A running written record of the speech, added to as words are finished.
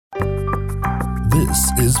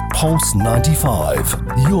This is Pulse 95.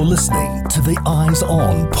 You're listening to the Eyes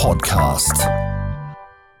On podcast.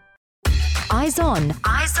 Eyes On.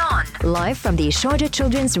 Eyes On. Live from the Sharjah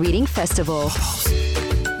Children's Reading Festival.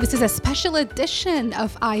 This is a special edition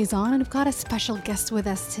of Eyes On, and we've got a special guest with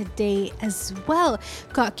us today as well.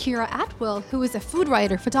 We've got Ciara Atwell, who is a food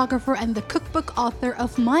writer, photographer, and the cookbook author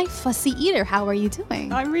of My Fussy Eater. How are you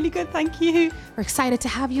doing? I'm really good, thank you. We're excited to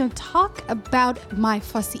have you and talk about My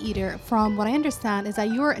Fussy Eater. From what I understand is that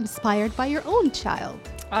you were inspired by your own child.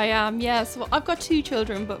 I am, yes. Well, I've got two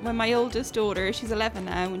children, but when my oldest daughter, she's 11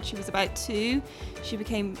 now, when she was about 2, she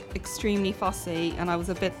became extremely fussy and I was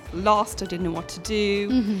a bit lost. I didn't know what to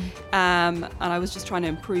do. And I was just trying to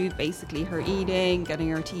improve basically her eating, getting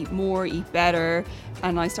her to eat more, eat better.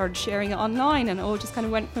 And I started sharing it online and it all just kind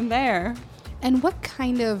of went from there. And what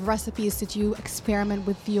kind of recipes did you experiment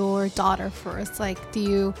with your daughter first?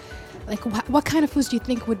 What kind of foods do you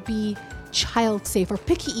think would be child safe or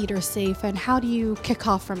picky eater safe, and how do you kick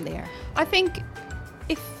off from there? I think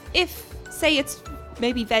if say it's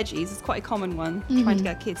maybe veggies, it's quite a common one, trying to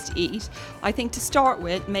get kids to eat. I think to start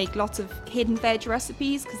with, make lots of hidden veg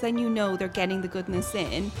recipes, because then you know they're getting the goodness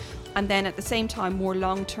in. And then at the same time, more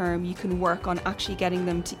long term, you can work on actually getting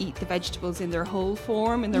them to eat the vegetables in their whole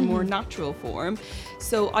form, in their more natural form.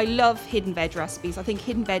 So I love hidden veg recipes. I think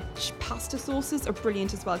hidden veg pasta sauces are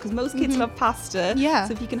brilliant as well, because most kids love pasta. Yeah.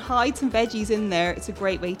 So if you can hide some veggies in there, it's a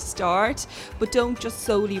great way to start. But don't just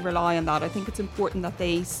solely rely on that. I think it's important that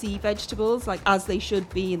they see vegetables like as they should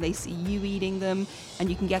be, and they see you eating them, and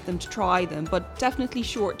you can get them to try them. But definitely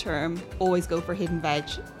short term, always go for hidden veg.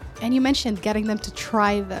 And you mentioned getting them to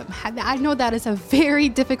try them. I know that is a very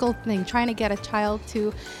difficult thing, trying to get a child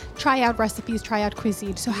to try out recipes, try out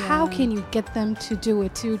cuisine. So how can you get them to do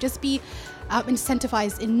it, to just be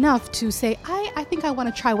incentivized enough to say, I think I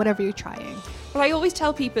want to try whatever you're trying? Well, I always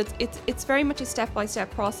tell people it's very much a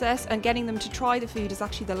step-by-step process, and getting them to try the food is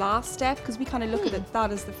actually the last step, because we kind of look at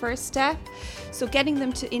that as the first step. So getting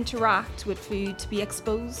them to interact with food, to be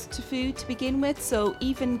exposed to food to begin with. So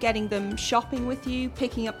even getting them shopping with you,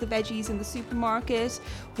 picking up the veggies in the supermarket,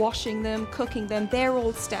 washing them, cooking them, they're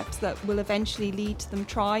all steps that will eventually lead to them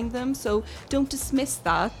trying them. So don't dismiss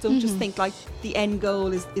that. Don't just think like the end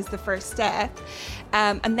goal is the first step.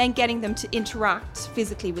 And then getting them to interact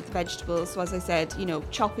physically with the vegetables. So as I said,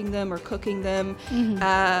 chopping them or cooking them.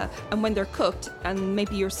 And when they're cooked and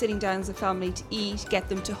maybe you're sitting down as a family to eat, get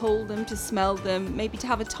them to hold them, to smell them, maybe to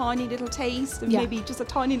have a tiny little taste, and maybe just a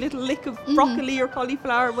tiny little lick of broccoli or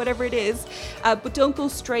cauliflower, whatever it is. But don't go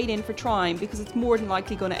straight in for trying, because it's more than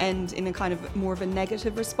likely going to end in a kind of more of a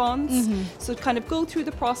negative response. So kind of go through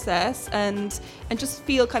the process and just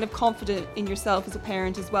feel kind of confident in yourself as a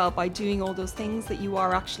parent as well, by doing all those things that you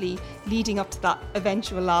are actually leading up to that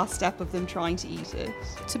eventual last step of them trying to eat it.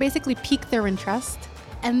 So basically pique their interest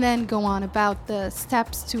and then go on about the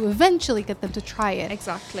steps to eventually get them to try it.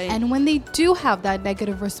 Exactly. And when they do have that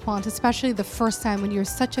negative response, especially the first time when you're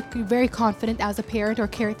very confident as a parent or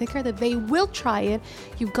caretaker that they will try it,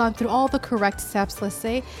 you've gone through all the correct steps, let's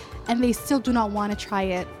say, and they still do not want to try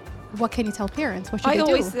it, what can you tell parents? What should they do? I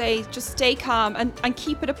always say just stay calm and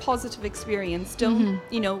keep it a positive experience. Don't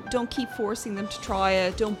don't keep forcing them to try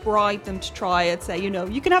it. Don't bribe them to try it. Say,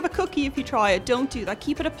 you can have a cookie if you try it. Don't do that.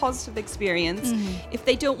 Keep it a positive experience. If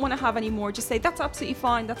they don't want to have any more, just say that's absolutely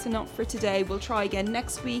fine. That's enough for today. We'll try again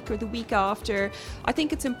next week or the week after. I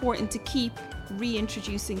think it's important to keep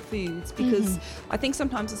reintroducing foods, because I think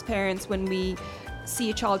sometimes as parents, when we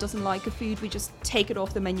see a child doesn't like a food, we just take it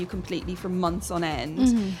off the menu completely for months on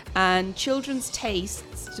end. And children's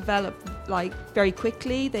tastes develop like very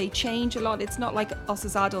quickly. They change a lot. It's not like us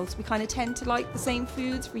as adults, we kind of tend to like the same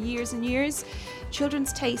foods for years and years.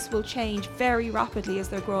 Children's tastes will change very rapidly as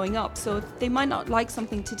they're growing up. So if they might not like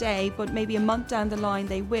something today, but maybe a month down the line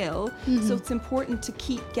they will. So it's important to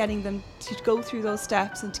keep getting them to go through those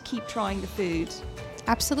steps and to keep trying the food.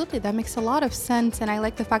 Absolutely, that makes a lot of sense, and I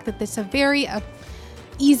like the fact that it's a very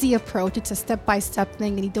easy approach. It's a step-by-step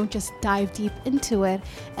thing, and you don't just dive deep into it.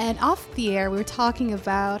 And off the air, we were talking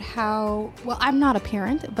about how, well, I'm not a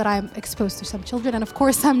parent, but I'm exposed to some children, and of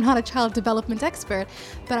course I'm not a child development expert,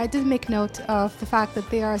 but I did make note of the fact that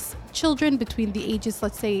there are children between the ages,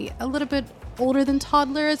 let's say, a little bit older than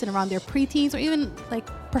toddlers and around their preteens, or even like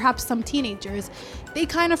perhaps some teenagers, they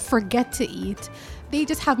kind of forget to eat. They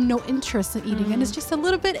just have no interest in eating. And it's just a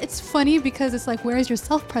little bit, it's funny because it's like, where's your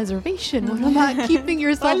self-preservation? What about keeping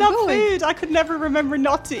yourself going? I love food. I could never remember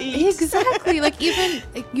not to eat. Exactly. Like even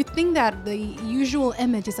you think that the usual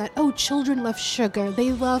image is that, oh, children love sugar.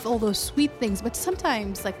 They love all those sweet things. But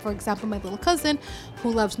sometimes, like for example, my little cousin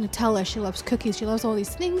who loves Nutella, she loves cookies, she loves all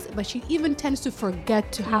these things, but she even tends to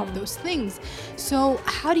forget to have those things. So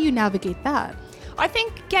how do you navigate that? I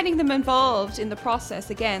think getting them involved in the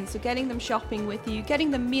process again, so getting them shopping with you,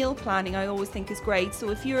 getting them meal planning, I always think is great. So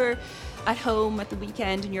if you're at home at the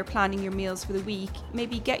weekend and you're planning your meals for the week,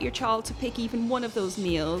 maybe get your child to pick even one of those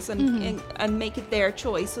meals and make it their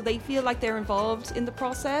choice, so they feel like they're involved in the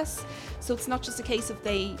process. So it's not just a case of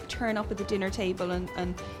they turn up at the dinner table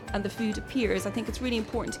and the food appears. I think it's really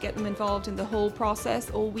important to get them involved in the whole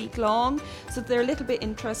process all week long, so they're a little bit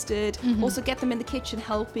interested. Also get them in the kitchen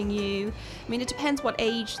helping you. I mean, it depends what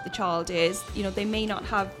age the child is. You know, they may not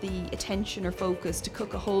have the attention or focus to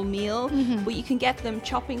cook a whole meal, but you can get them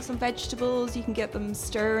chopping some vegetables, you can get them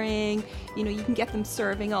stirring, you know, you can get them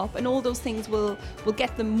serving up, and all those things will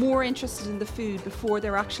get them more interested in the food before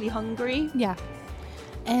they're actually hungry. Yeah.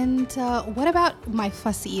 And what about my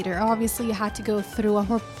fussy eater? Obviously, you had to go through a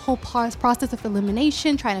whole process of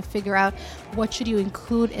elimination, trying to figure out what should you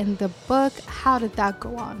include in the book. How did that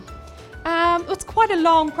go on? It's quite a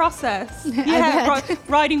long process. Yeah,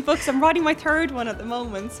 writing books. I'm writing my third one at the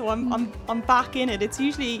moment, so I'm back in it. It's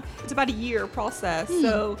about a year process,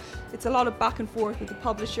 so it's a lot of back and forth with the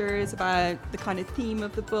publishers about the kind of theme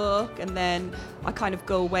of the book, and then I kind of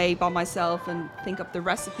go away by myself and think up the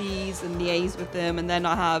recipes and liaise with them, and then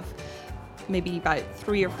I have maybe about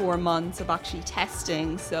 3 or 4 months of actually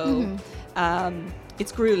testing. So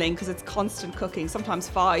it's grueling because it's constant cooking, sometimes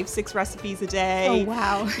 5-6 recipes a day. Oh,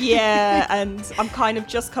 wow. Yeah, and I'm kind of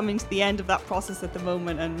just coming to the end of that process at the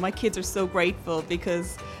moment, and my kids are so grateful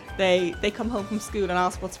because they come home from school and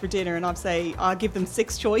ask what's for dinner, and I'll give them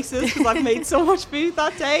 6 choices because I've made so much food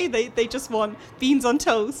that day. They just want beans on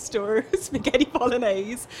toast or spaghetti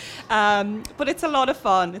bolognese. But it's a lot of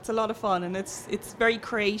fun. It's a lot of fun, and it's very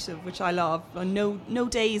creative, which I love. And no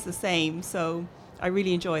day is the same, so I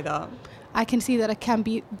really enjoy that. I can see that it can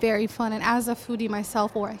be very fun. And as a foodie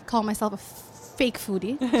myself, or I call myself a fake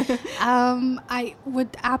foodie, I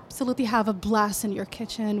would absolutely have a blast in your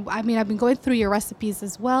kitchen. I mean, I've been going through your recipes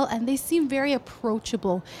as well, and they seem very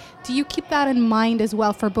approachable. Do you keep that in mind as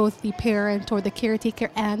well for both the parent or the caretaker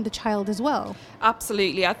and the child as well?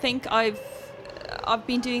 Absolutely. I think I've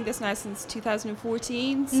been doing this now since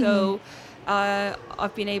 2014, so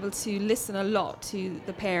I've been able to listen a lot to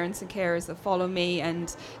the parents and carers that follow me,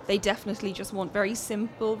 and they definitely just want very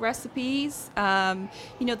simple recipes.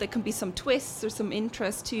 You know, there can be some twists or some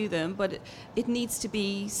interest to them, but it needs to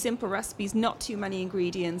be simple recipes, not too many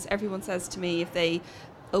ingredients. Everyone says to me if they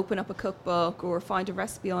open up a cookbook or find a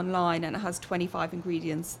recipe online and it has 25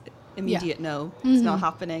 ingredients, immediate no, it's not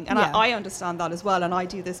happening. And I understand that as well, and I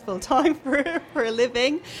do this full time for a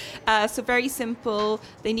living. So very simple.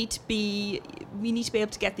 We need to be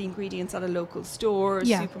able to get the ingredients at a local store,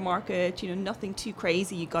 supermarket, you know, nothing too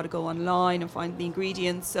crazy. You got to go online and find the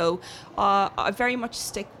ingredients. So I very much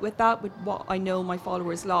stick with that, with what I know my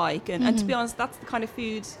followers like, and to be honest, that's the kind of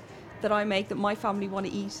food that I make that my family want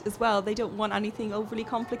to eat as well. They don't want anything overly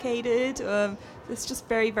complicated. It's just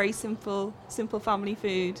very, very simple family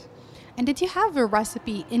food. And did you have a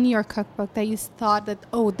recipe in your cookbook that you thought that,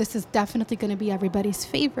 oh, this is definitely going to be everybody's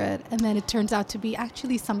favorite, and then it turns out to be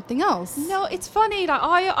actually something else? No, it's funny. Like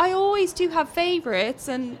I always do have favorites,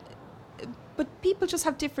 but people just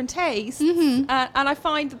have different tastes. And I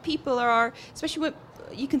find that people are, especially with,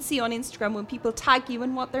 you can see on Instagram when people tag you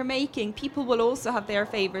in what they're making, people will also have their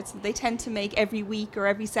favorites that they tend to make every week or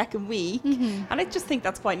every second week. And I just think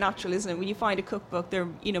that's quite natural, isn't it? When you find a cookbook, there,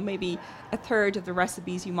 you know, maybe a third of the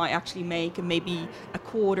recipes you might actually make, and maybe a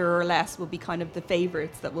quarter or less will be kind of the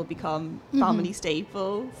favorites that will become family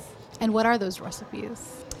staples. And what are those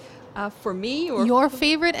recipes? For me, or your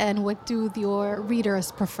favorite, and what do your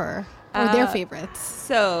readers prefer, or their favorites?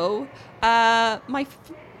 So my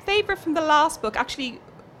favorite from the last book, actually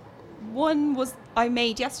one was I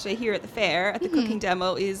made yesterday here at the fair at the cooking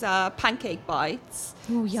demo, is pancake bites.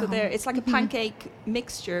 Ooh, so it's like a pancake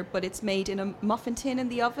mixture, but it's made in a muffin tin in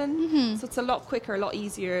the oven. So it's a lot quicker, a lot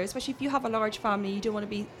easier, especially if you have a large family. You don't want to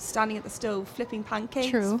be standing at the stove flipping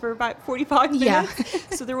pancakes for about 45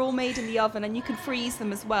 minutes. So they're all made in the oven, and you can freeze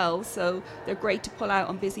them as well, so they're great to pull out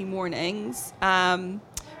on busy mornings. From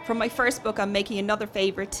my first book, I'm making another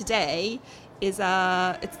favorite today. Is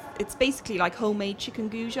it's basically like homemade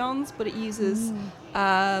chicken goujons, but it uses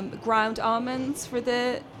ground almonds for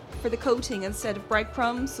the for the coating instead of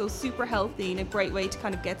breadcrumbs. So super healthy and a great way to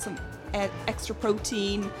kind of get some extra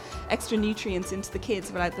protein, extra nutrients into the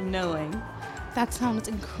kids without them knowing. That sounds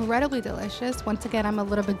incredibly delicious. Once again, I'm a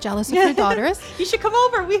little bit jealous of your daughters. You should come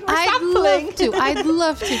over. We're sampling. I'd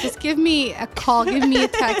love to. Just give me a call, give me a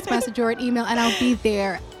text message or an email, and I'll be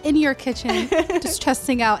there in your kitchen, just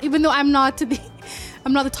testing out. Even though I'm not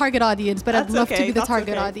the target audience, but I'd love to be the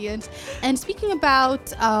target audience. And speaking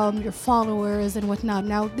about your followers and whatnot,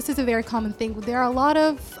 now this is a very common thing. There are a lot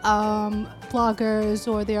of bloggers,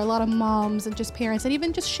 or there are a lot of moms and just parents and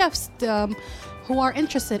even just chefs who are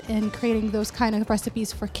interested in creating those kind of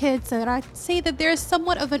recipes for kids. And I'd say that there's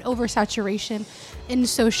somewhat of an oversaturation in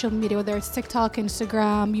social media, whether it's TikTok,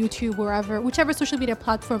 Instagram, YouTube, whichever social media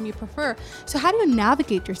platform you prefer. So how do you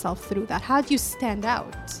navigate yourself through that? How do you stand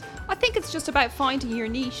out? I think it's just about finding your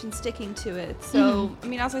niche and sticking to it. So, I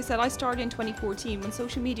mean, as I said, I started in 2014 when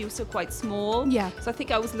social media was still quite small. Yeah. So I think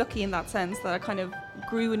I was lucky in that sense that I kind of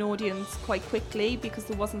grew an audience quite quickly because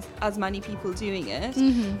there wasn't as many people doing it.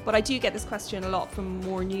 But I do get this question a lot from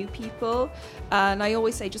more new people. And I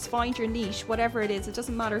always say, just find your niche, whatever it is. It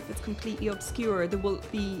doesn't matter if it's completely obscure. There will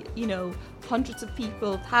be, hundreds of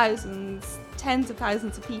people, thousands, tens of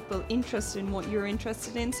thousands of people interested in what you're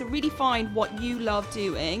interested in. So really find what you love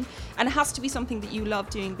doing, and it has to be something that you love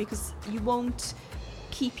doing, because you won't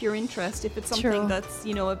keep your interest if it's something that's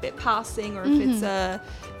a bit passing, or if it's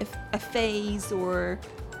a phase, or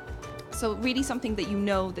so really something that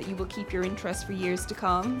that you will keep your interest for years to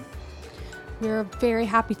come. We're very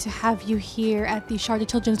happy to have you here at the Sharjah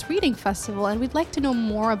Children's Reading Festival, and we'd like to know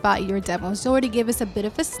more about your demo. So already gave us a bit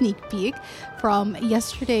of a sneak peek from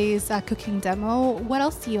yesterday's cooking demo. What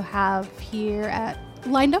else do you have here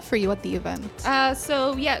lined up for you at the event?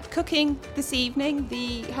 Cooking this evening,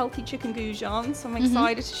 the healthy chicken goujons. So I'm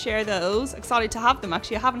excited to share those. Excited to have them,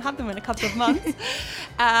 actually. I haven't had them in a couple of months.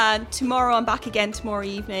 And tomorrow I'm back again tomorrow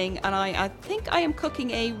evening, and I think I am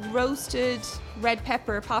cooking a roasted red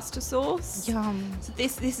pepper pasta sauce. Yum. So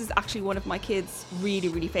this is actually one of my kids' really,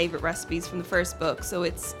 really favorite recipes from the first book. So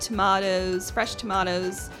it's fresh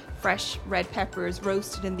tomatoes, fresh red peppers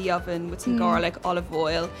roasted in the oven with some garlic, olive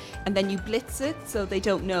oil, and then you blitz it so they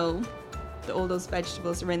don't know that all those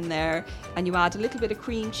vegetables are in there, and you add a little bit of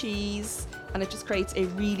cream cheese, and it just creates a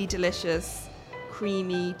really delicious,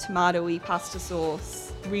 creamy, tomatoey pasta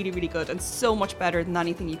sauce. Really, really good, and so much better than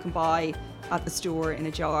anything you can buy at the store in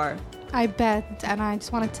a jar. I bet, and I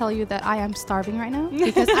just want to tell you that I am starving right now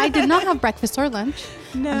because I did not have breakfast or lunch.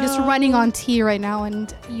 No. I'm just running on tea right now,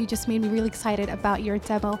 and you just made me really excited about your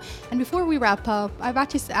demo. And before we wrap up, I've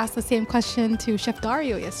actually asked the same question to Chef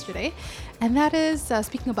Dario yesterday, and that is,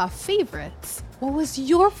 speaking about favorites, what was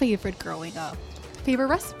your favorite growing up? Favorite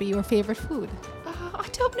recipe or favorite food? I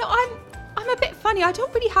don't know. I'm a bit funny. I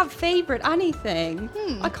don't really have favorite anything.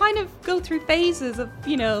 I kind of go through phases of,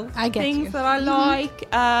 things that I like.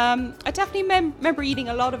 I definitely remember eating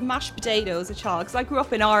a lot of mashed potato as a child, because I grew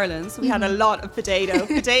up in Ireland, so we had a lot of potato.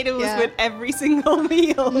 Potato was with every single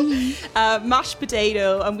meal. Mashed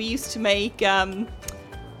potato, and we used to make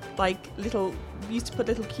we used to put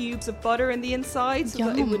little cubes of butter in the inside so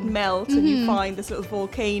that it would melt, and you find this little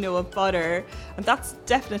volcano of butter. And that's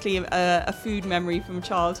definitely a food memory from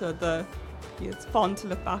childhood that it's fun to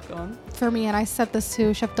look back on. For me, and I said this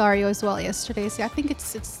to Chef Dario as well yesterday, I think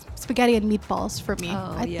it's spaghetti and meatballs for me.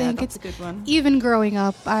 I think that's a good one. Even growing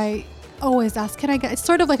up, I always ask, can I get, it's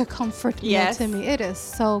sort of like a comfort meal to me. It is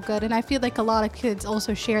so good, and I feel like a lot of kids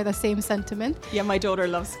also share the same sentiment. Yeah, my daughter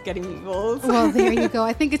loves getting meatballs. Well, there you go.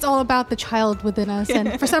 I think it's all about the child within us,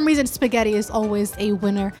 and for some reason spaghetti is always a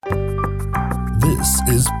winner. This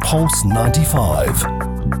is Pulse 95.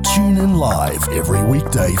 Tune in live every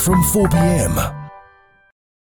weekday from 4 p.m.